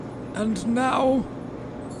And now,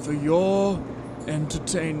 for your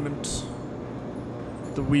entertainment,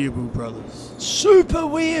 the Weeaboo Brothers. Super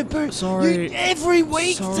Weeaboo. Sorry. Every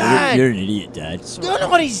week, Sorry. Dad. You're an idiot, Dad. You're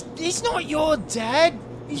not he's not your dad.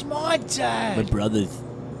 He's my dad. We're brothers.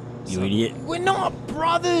 You idiot. We're not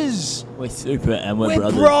brothers. We're super and we're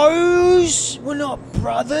We're brothers. bros. We're not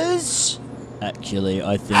brothers. Actually,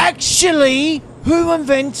 I think Actually, who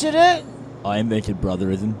invented it? I invented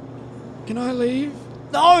brotherism. Can I leave?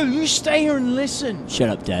 No, you stay here and listen. Shut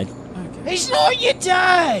up, Dad. Okay. He's not your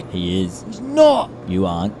dad. He is. He's not. You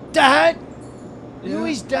aren't. Dad? Yeah. You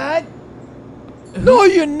his dad? No,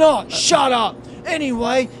 you're not. Shut up.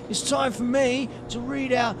 Anyway, it's time for me to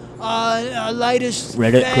read out our latest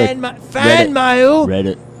Reddit, fan Reddit. mail.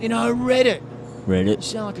 Reddit. You know, Reddit. You Reddit.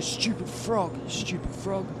 sound like a stupid frog. You stupid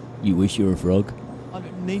frog. You wish you were a frog. I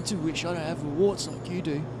don't need to wish. I don't have warts like you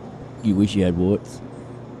do. You wish you had warts.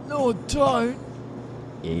 No, I don't.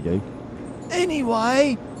 Yeah, you do.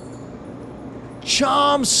 Anyway,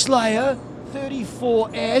 Charm Slayer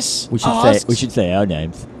 34S We should say our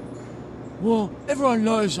names. Well, everyone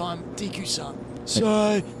knows I'm Deku-san,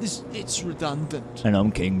 so it's redundant. And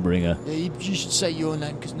I'm Kingbringer. Yeah, you should say your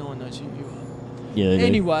name because no one knows who you are. Yeah, they do.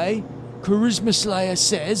 Anyway, Charisma Slayer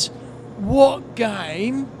says, what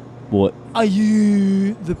game What? are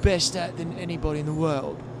you the best at than anybody in the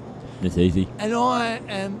world? That's easy. And I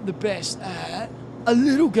am the best at a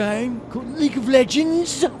little game called League of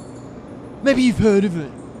Legends. Maybe you've heard of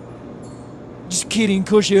it. Just kidding,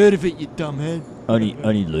 'cause you heard of it, you dumbhead.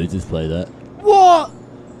 Only losers play that. What?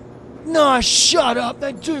 No, shut up.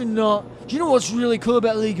 They do not. Do you know what's really cool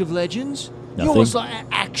about League of Legends? You know Nothing. what's like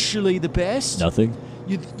actually the best? Nothing.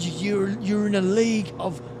 You're in a league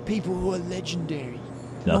of people who are legendary.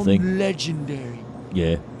 Nothing. I'm legendary.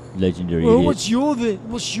 Yeah. Legendary Well, idiot.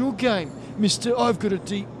 what's your game, Mister? I've got a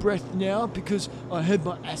deep breath now because I had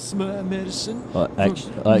my asthma medicine. I from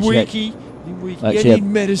actually had- Wiki. You actually need had-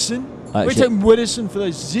 medicine. I We're actually- taking medicine for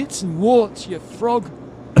those zits and warts, you frog.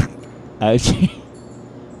 I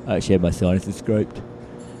actually had my sinuses scraped.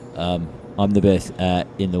 I'm the best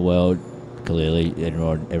in the world. Clearly,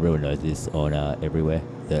 everyone knows this on everywhere.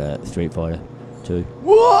 The Street Fighter 2.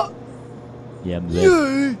 What? Yeah, I'm the best.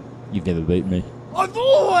 You? You've never beaten me. I've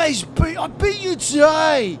always I beat you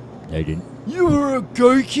today. No, you didn't. You were a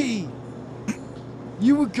Goki.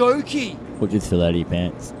 You were Goki. What just fell out of your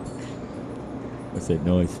pants? What's that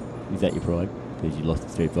noise? Is that your pride? Because you lost the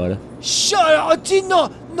Street Fighter? Shut up, I did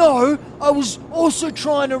not. No, I was also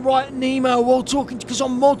trying to write an email while talking because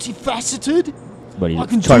I'm multifaceted. What are you I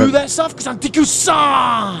can trying do to, that stuff because I'm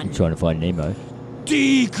Deku-san. You're trying to find Nemo.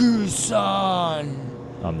 Deku-san.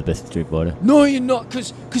 I'm the best at Street Fighter. No, you're not,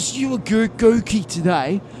 because you were Goki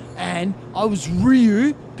today, and I was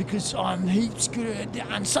Ryu because I'm heaps good at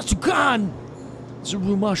Ansatsukan. It's a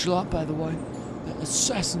real martial art, by the way. The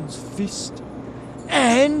Assassin's Fist.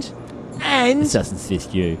 And Assassin's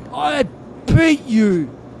Fist, you. I beat you.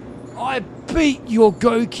 I beat your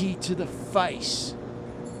Goki to the face.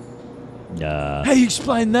 Nah. How you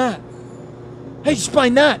explain that? How you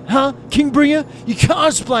explain that, huh? Kingbringer? You can't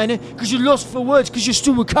explain it because you're lost for words because you're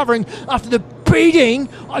still recovering after the beating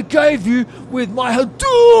I gave you with my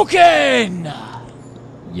Hadouken!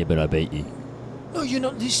 Yeah, but I beat you. No, you're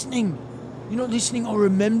not listening. You're not listening or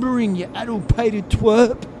remembering, you addle-pated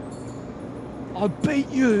twerp. I beat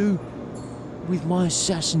you with my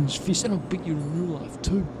Assassin's Fist and I'll beat you in real life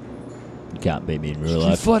too. You can't beat me in real Street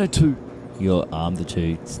life. Fighter 2. Your arms are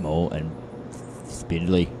too small and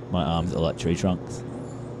spindly. My arms are like tree trunks.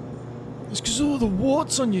 It's because of all the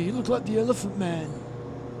warts on you. You look like the Elephant Man.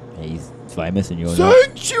 He's famous and you're not.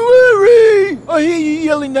 Sanctuary! I hear you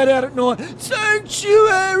yelling that out at night.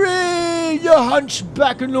 Sanctuary! You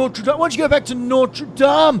hunchback of Notre Dame. Why don't you go back to Notre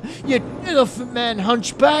Dame, you Elephant Man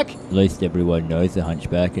hunchback? At least everyone knows the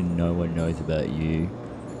Hunchback and no one knows about you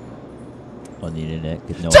on the internet.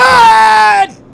 'Cause no one Dad!